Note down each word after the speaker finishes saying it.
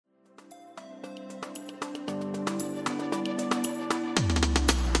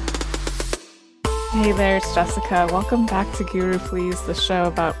Hey there, it's Jessica. Welcome back to Guru Please, the show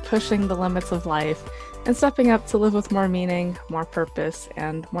about pushing the limits of life and stepping up to live with more meaning, more purpose,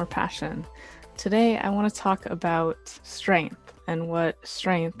 and more passion. Today, I want to talk about strength and what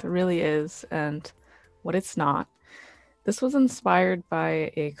strength really is and what it's not. This was inspired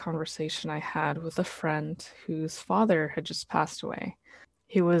by a conversation I had with a friend whose father had just passed away.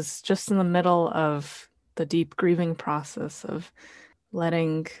 He was just in the middle of the deep grieving process of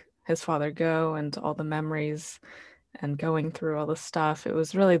letting his father go and all the memories and going through all the stuff. It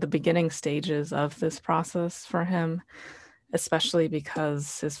was really the beginning stages of this process for him, especially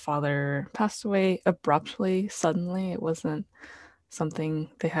because his father passed away abruptly, suddenly. It wasn't something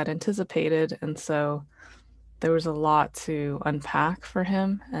they had anticipated. And so there was a lot to unpack for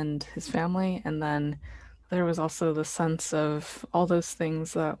him and his family. And then there was also the sense of all those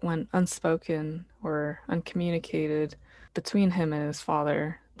things that went unspoken or uncommunicated between him and his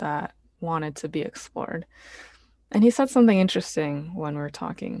father that wanted to be explored. And he said something interesting when we were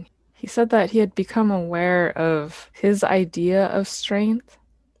talking. He said that he had become aware of his idea of strength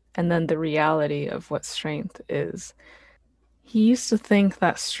and then the reality of what strength is. He used to think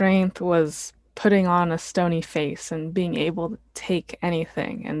that strength was putting on a stony face and being able to take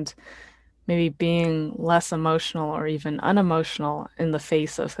anything and maybe being less emotional or even unemotional in the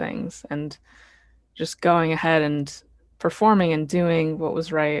face of things and just going ahead and performing and doing what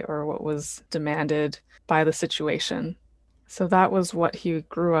was right or what was demanded by the situation. So that was what he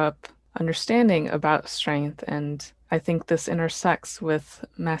grew up understanding about strength. And I think this intersects with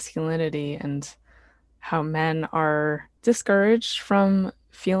masculinity and how men are discouraged from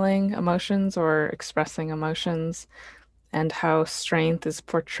feeling emotions or expressing emotions, and how strength is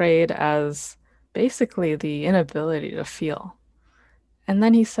portrayed as basically the inability to feel. And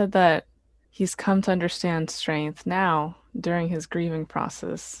then he said that he's come to understand strength now during his grieving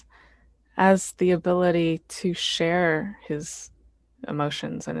process as the ability to share his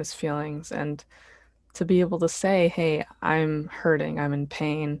emotions and his feelings and to be able to say, hey, I'm hurting, I'm in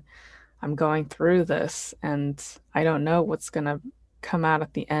pain, I'm going through this, and I don't know what's going to come out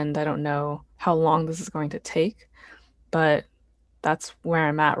at the end. I don't know how long this is going to take, but that's where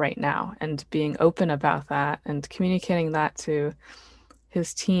I'm at right now. And being open about that and communicating that to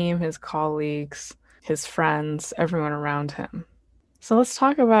his team, his colleagues, his friends, everyone around him. So let's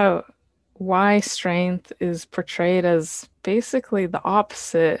talk about why strength is portrayed as basically the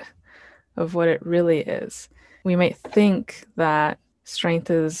opposite of what it really is. We might think that strength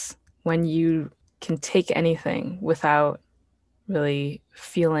is when you can take anything without really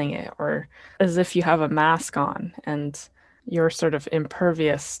feeling it, or as if you have a mask on and you're sort of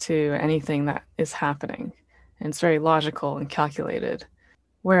impervious to anything that is happening. And it's very logical and calculated.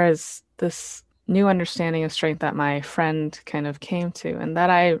 Whereas this new understanding of strength that my friend kind of came to, and that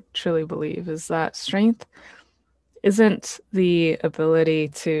I truly believe, is that strength isn't the ability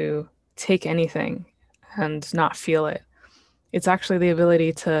to take anything and not feel it. It's actually the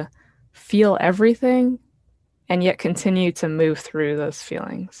ability to feel everything and yet continue to move through those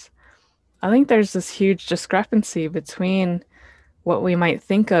feelings. I think there's this huge discrepancy between what we might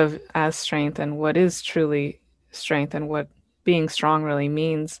think of as strength and what is truly strength and what being strong really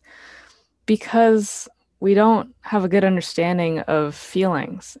means, because we don't have a good understanding of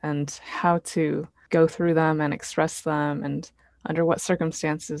feelings and how to go through them and express them and under what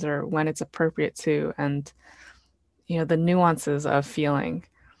circumstances or when it's appropriate to, and the nuances of feeling.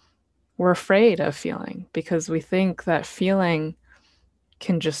 We're afraid of feeling because we think that feeling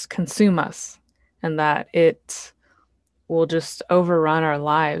can just consume us and that it will just overrun our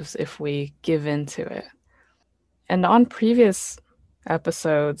lives if we give into it. And on previous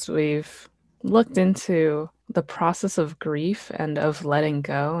episodes, we've looked into the process of grief and of letting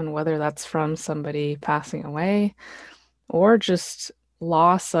go, and whether that's from somebody passing away or just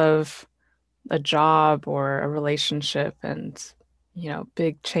loss of a job or a relationship and,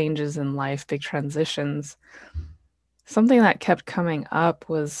 big changes in life, big transitions. Something that kept coming up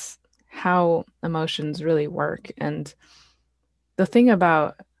was how emotions really work. And the thing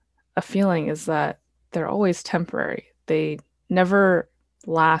about a feeling is that they're always temporary. They never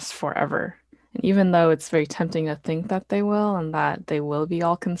last forever. And even though it's very tempting to think that they will and that they will be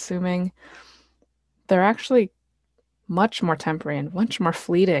all consuming, they're actually much more temporary and much more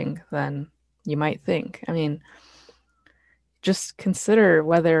fleeting than you might think. I mean, just consider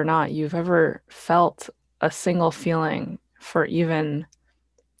whether or not you've ever felt a single feeling for even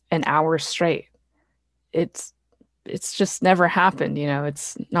an hour straight. It's it's just never happened,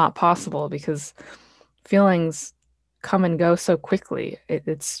 it's not possible because feelings come and go so quickly.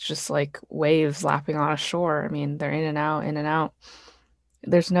 It's just like waves lapping on a shore. I mean, they're in and out, in and out.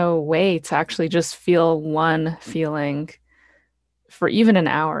 There's no way to actually just feel one feeling for even an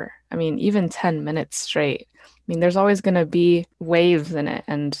hour. I mean, even 10 minutes straight. I mean, there's always going to be waves in it,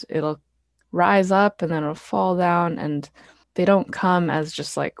 and it'll rise up and then it'll fall down, and they don't come as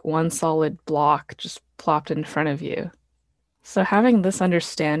just like one solid block just plopped in front of you. So having this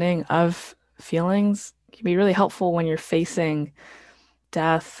understanding of feelings can be really helpful when you're facing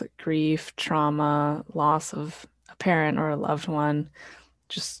death, grief, trauma, loss of a parent or a loved one,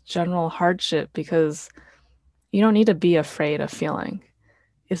 just general hardship, because you don't need to be afraid of feeling.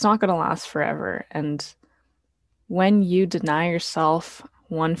 It's not going to last forever. And when you deny yourself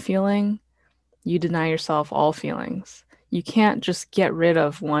one feeling, you deny yourself all feelings. You can't just get rid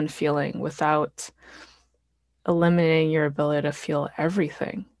of one feeling without eliminating your ability to feel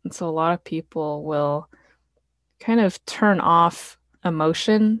everything. And so a lot of people will kind of turn off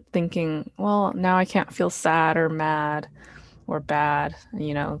emotion, thinking, well, now I can't feel sad or mad or bad,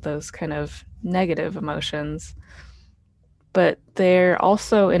 those kind of negative emotions. But they're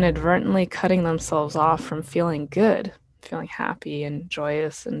also inadvertently cutting themselves off from feeling good, feeling happy and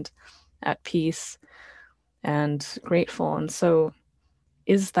joyous and at peace and grateful. And so,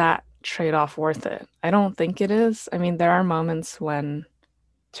 is that trade off worth it? I don't think it is. I mean, there are moments when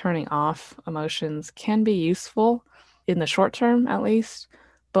turning off emotions can be useful in the short term, at least,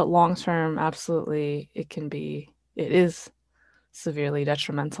 but long term, absolutely, it is severely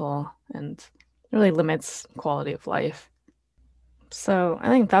detrimental and really limits quality of life. So I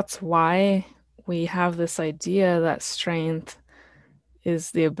think that's why we have this idea that strength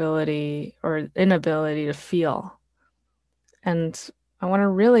is the ability or inability to feel. And I want to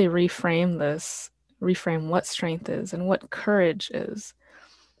really reframe what strength is and what courage is.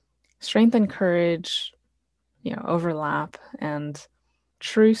 Strength and courage, overlap, and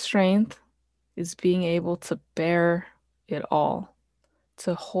true strength is being able to bear it all,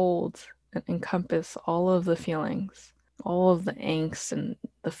 to hold and encompass all of the feelings, all of the angst and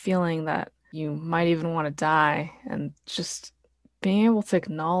the feeling that you might even want to die, and just being able to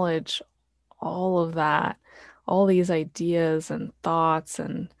acknowledge all of that, all these ideas and thoughts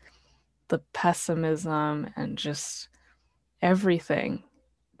and the pessimism and just everything,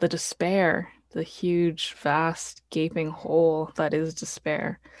 the despair, the huge, vast, gaping hole that is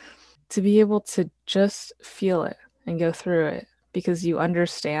despair, to be able to just feel it and go through it because you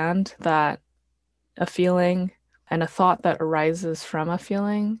understand that a feeling and a thought that arises from a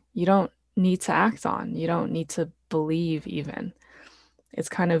feeling, you don't need to act on. You don't need to believe, even. It's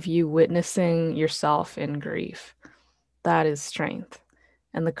kind of you witnessing yourself in grief. That is strength.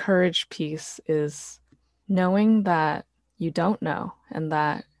 And the courage piece is knowing that you don't know and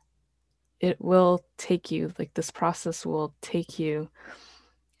that it will take you, like this process will take you,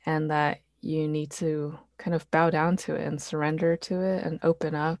 and that you need to kind of bow down to it and surrender to it and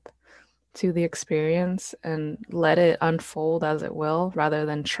open up to the experience and let it unfold as it will, rather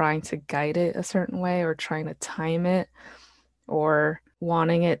than trying to guide it a certain way or trying to time it or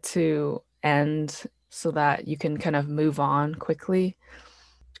wanting it to end so that you can kind of move on quickly.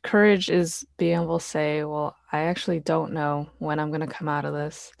 Courage is being able to say, well, I actually don't know when I'm going to come out of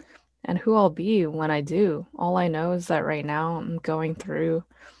this and who I'll be when I do. All I know is that right now I'm going through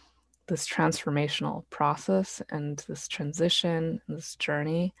this transformational process and this transition, this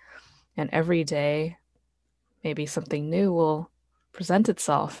journey. And every day, maybe something new will present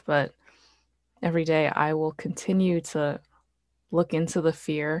itself, but every day I will continue to look into the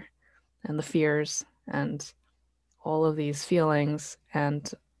fear and the fears and all of these feelings, and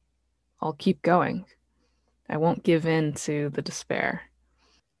I'll keep going. I won't give in to the despair.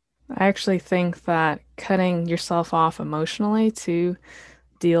 I actually think that cutting yourself off emotionally to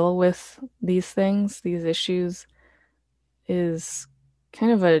deal with these things, these issues, is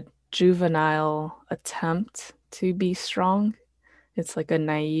kind of a juvenile attempt to be strong. It's like a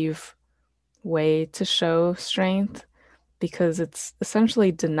naive way to show strength because it's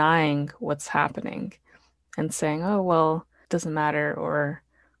essentially denying what's happening and saying, oh, well, it doesn't matter, or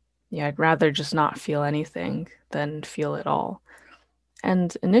yeah, I'd rather just not feel anything than feel it all.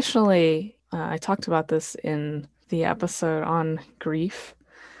 And initially, I talked about this in the episode on grief,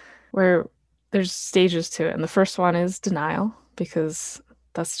 where there's stages to it. And the first one is denial, because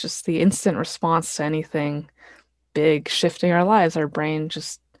that's just the instant response to anything big shifting our lives. Our brain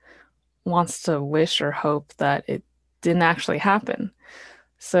just wants to wish or hope that it didn't actually happen.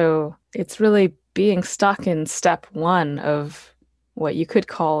 So it's really being stuck in step one of what you could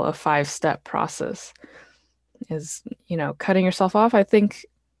call a 5-step process is, cutting yourself off. I think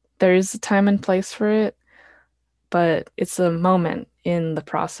there is a time and place for it, but it's a moment in the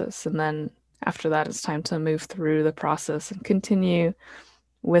process. And then after that, it's time to move through the process and continue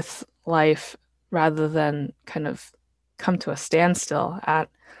with life rather than kind of come to a standstill at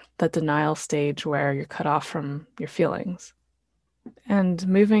the denial stage where you're cut off from your feelings. And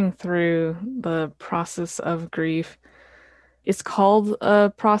moving through the process of grief, it's called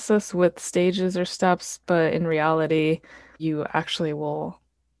a process with stages or steps, but in reality, you actually will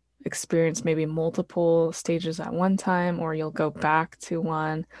experience maybe multiple stages at one time, or you'll go back to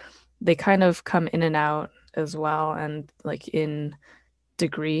one. They kind of come in and out as well, and like in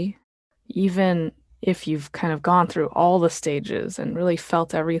degree. Even if you've kind of gone through all the stages and really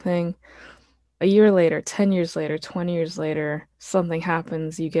felt everything, a year later, 10 years later, 20 years later, something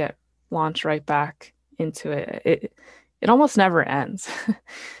happens, you get launched right back into it. It almost never ends.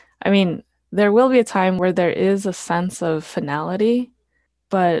 I mean, there will be a time where there is a sense of finality,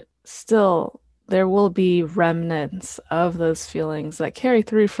 but still there will be remnants of those feelings that carry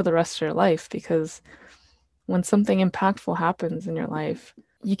through for the rest of your life because when something impactful happens in your life,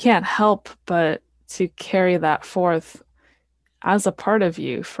 you can't help but to carry that forth as a part of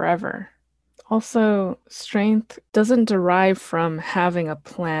you forever. Also, strength doesn't derive from having a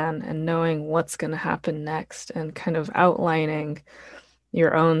plan and knowing what's going to happen next and kind of outlining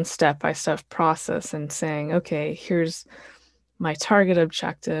your own step by step process and saying, okay, here's my target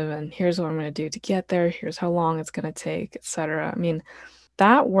objective and here's what I'm going to do to get there. Here's how long it's going to take, etc. I mean,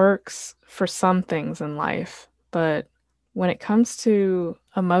 that works for some things in life, but when it comes to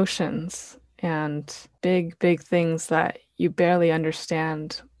emotions and big, big things that you barely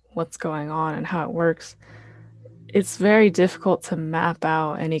understand what's going on and how it works, it's very difficult to map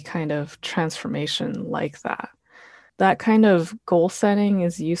out any kind of transformation like that. That kind of goal setting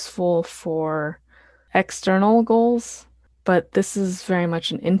is useful for external goals, but this is very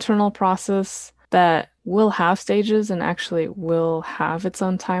much an internal process that will have stages and actually will have its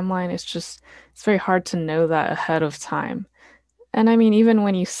own timeline. It's very hard to know that ahead of time. And I mean, even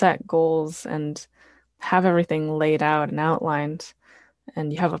when you set goals and have everything laid out and outlined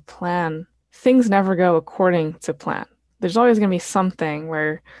and you have a plan, things never go according to plan. There's always going to be something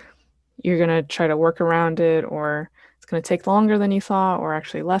where you're going to try to work around it, or it's going to take longer than you thought, or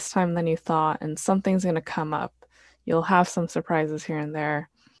actually less time than you thought, and something's going to come up. You'll have some surprises here and there.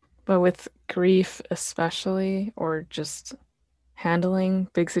 But with grief, especially, or just handling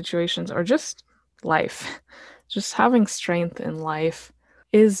big situations, or just life, just having strength in life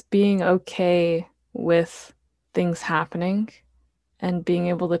is being okay with things happening and being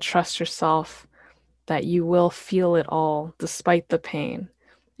able to trust yourself that you will feel it all despite the pain,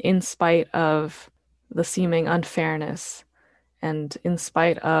 in spite of the seeming unfairness, and in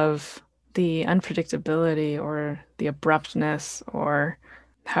spite of the unpredictability or the abruptness or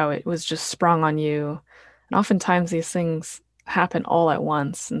how it was just sprung on you. And oftentimes these things happen all at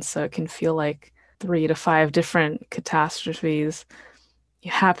once. And so it can feel like 3 to 5 different catastrophes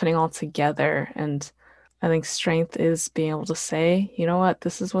happening all together. And I think strength is being able to say, you know what,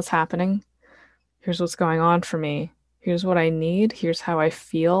 this is what's happening. Here's what's going on for me. Here's what I need. Here's how I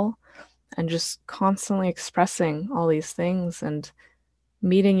feel. And just constantly expressing all these things and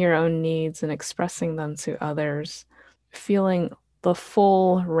meeting your own needs and expressing them to others, feeling the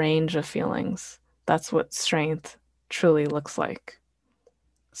full range of feelings. That's what strength truly looks like.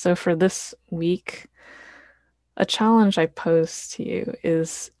 So for this week, a challenge I pose to you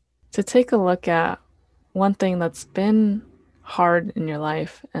is to take a look at one thing that's been hard in your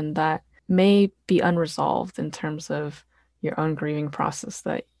life and that may be unresolved in terms of your own grieving process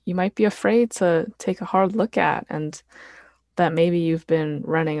that you might be afraid to take a hard look at and that maybe you've been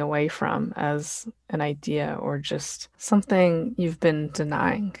running away from as an idea or just something you've been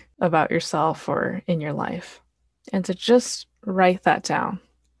denying about yourself or in your life. And to just write that down.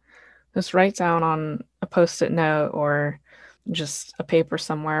 Just write down on a post-it note or just a paper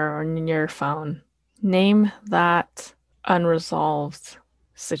somewhere or in your phone. Name that unresolved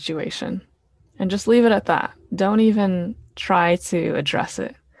situation and just leave it at that. Don't even try to address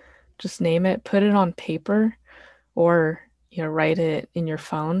it. Just name it, put it on paper or write it in your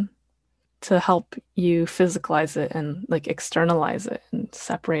phone to help you physicalize it and like externalize it and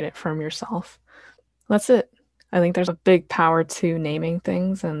separate it from yourself. That's it. I think there's a big power to naming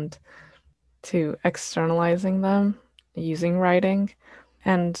things and to externalizing them using writing.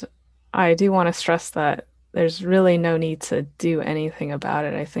 And I do want to stress that there's really no need to do anything about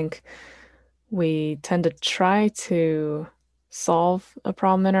it. I think we tend to try to solve a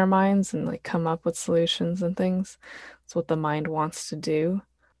problem in our minds and like come up with solutions and things. It's what the mind wants to do.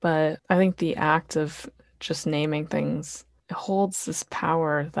 But I think the act of just naming things holds this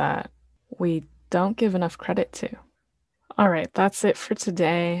power that we don't give enough credit to. All right, that's it for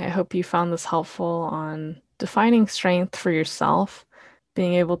today. I hope you found this helpful on defining strength for yourself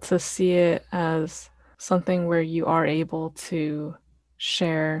being able to see it as something where you are able to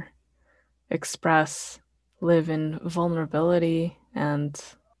share, express, live in vulnerability, and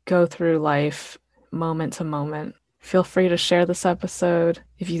go through life moment to moment. Feel free to share this episode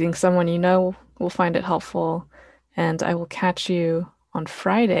if you think someone you know will find it helpful. And I will catch you on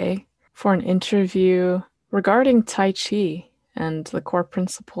Friday for an interview regarding Tai Chi and the core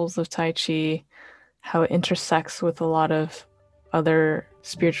principles of Tai Chi, how it intersects with a lot of other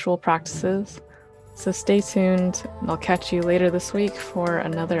spiritual practices. So stay tuned, and I'll catch you later this week for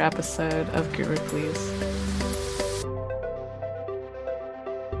another episode of Guru Please.